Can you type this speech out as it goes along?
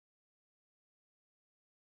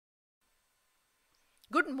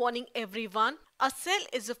Good morning everyone. A cell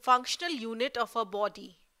is a functional unit of our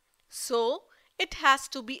body. So, it has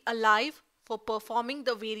to be alive for performing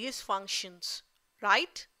the various functions,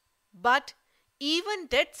 right? But even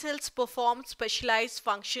dead cells perform specialized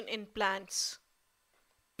function in plants.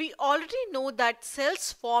 We already know that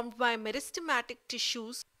cells formed by meristematic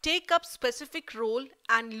tissues take up specific role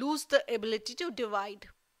and lose the ability to divide.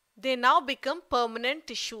 They now become permanent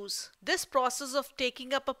tissues. This process of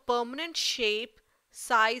taking up a permanent shape,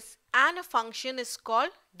 size and a function is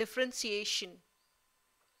called differentiation.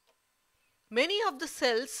 Many of the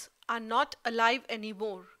cells are not alive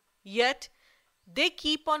anymore, yet they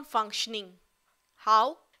keep on functioning.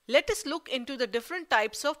 How? Let us look into the different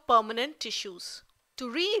types of permanent tissues. To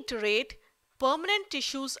reiterate, permanent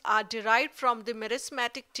tissues are derived from the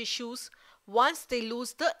meristematic tissues once they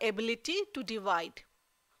lose the ability to divide.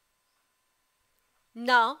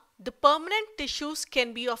 Now, the permanent tissues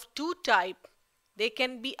can be of two types. They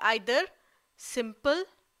can be either simple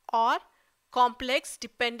or complex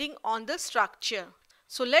depending on the structure.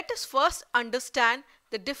 So let us first understand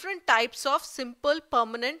the different types of simple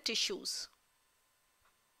permanent tissues.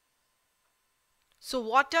 So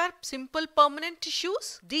what are simple permanent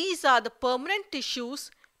tissues? These are the permanent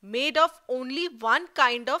tissues made of only one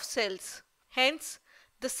kind of cells. Hence,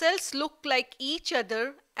 the cells look like each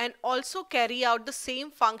other and also carry out the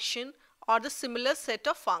same function or the similar set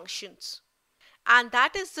of functions. And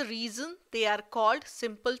that is the reason they are called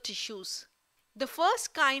simple tissues. The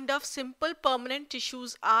first kind of simple permanent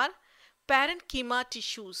tissues are parenchyma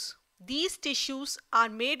tissues. These tissues are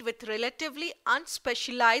made with relatively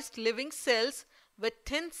unspecialized living cells with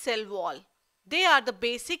thin cell wall. They are the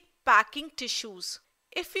basic packing tissues.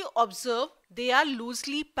 If you observe, they are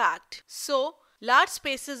loosely packed. So, large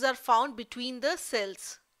spaces are found between the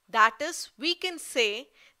cells. That is, we can say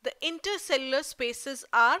the intercellular spaces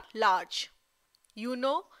are large. You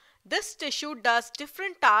know, this tissue does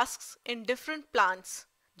different tasks in different plants.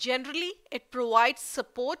 Generally, it provides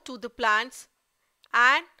support to the plants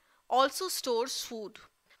and also stores food.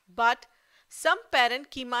 But some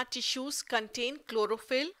parenchyma tissues contain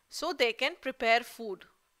chlorophyll so they can prepare food.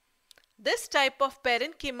 This type of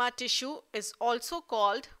parenchyma tissue is also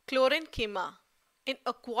called Collenchyma. In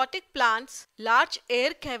aquatic plants, large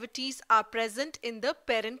air cavities are present in the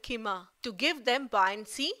parenchyma to give them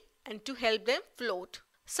buoyancy and to help them float.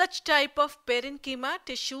 Such type of parenchyma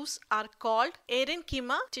tissues are called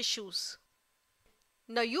aerenchyma tissues.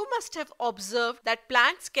 Now you must have observed that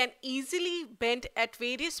plants can easily bend at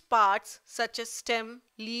various parts such as stem,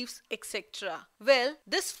 leaves, etc. Well,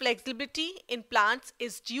 this flexibility in plants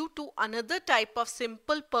is due to another type of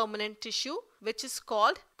simple permanent tissue which is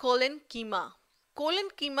called collenchyma.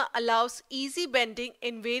 Collenchyma allows easy bending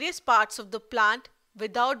in various parts of the plant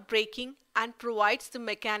without breaking and provides the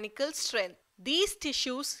mechanical strength. These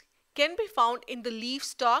tissues can be found in the leaf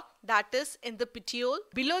stalk, that is in the petiole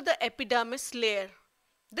below the epidermis layer.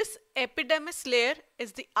 This epidermis layer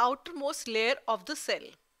is the outermost layer of the cell.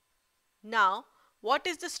 Now, what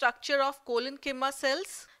is the structure of collenchyma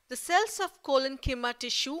cells? The cells of collenchyma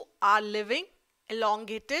tissue are living,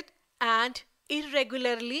 elongated and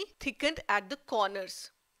irregularly thickened at the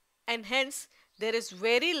corners, and hence there is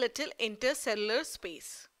very little intercellular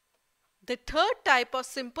space. The third type of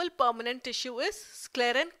simple permanent tissue is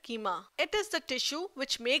sclerenchyma. It is the tissue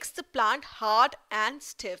which makes the plant hard and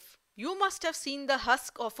stiff. You must have seen the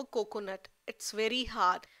husk of a coconut. It's very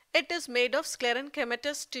hard. It is made of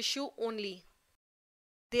sclerenchymatous tissue only.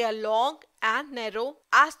 They are long and narrow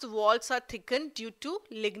as the walls are thickened due to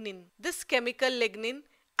lignin. This chemical lignin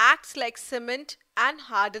acts like cement and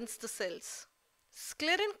hardens the cells.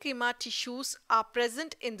 Sclerenchyma tissues are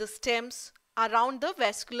present in the stems, around the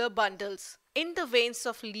vascular bundles, in the veins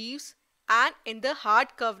of leaves and in the hard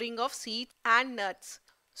covering of seeds and nuts.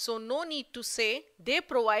 So no need to say they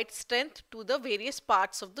provide strength to the various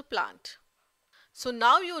parts of the plant. So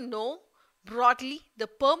now you know broadly the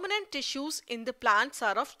permanent tissues in the plants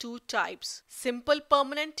are of two types: simple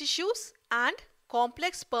permanent tissues and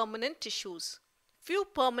complex permanent tissues. Few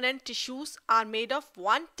permanent tissues are made of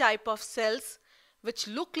one type of cells which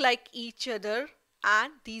look like each other,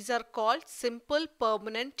 and these are called simple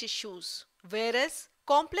permanent tissues. Whereas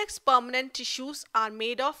complex permanent tissues are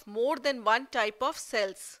made of more than one type of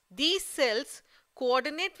cells. These cells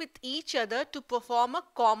coordinate with each other to perform a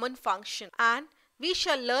common function, and we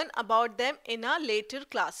shall learn about them in our later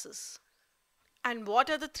classes. And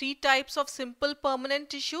what are the three types of simple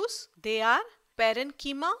permanent tissues? They are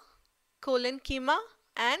parenchyma, collenchyma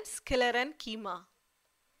and sclerenchyma.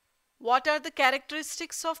 What are the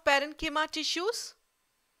characteristics of parenchyma tissues?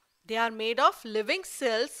 They are made of living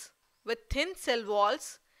cells with thin cell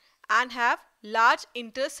walls and have large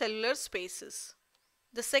intercellular spaces.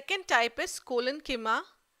 The second type is Collenchyma,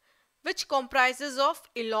 which comprises of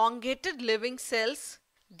elongated living cells.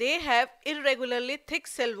 They have irregularly thick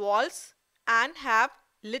cell walls and have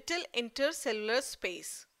little intercellular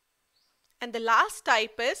space. And the last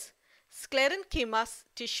type is Sclerenchyma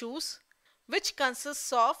tissues, which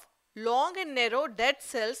consists of long and narrow dead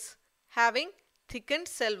cells having thickened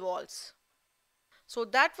cell walls. So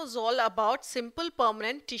that was all about simple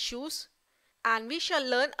permanent tissues, and we shall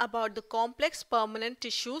learn about the complex permanent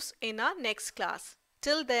tissues in our next class.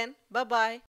 Till then, bye-bye.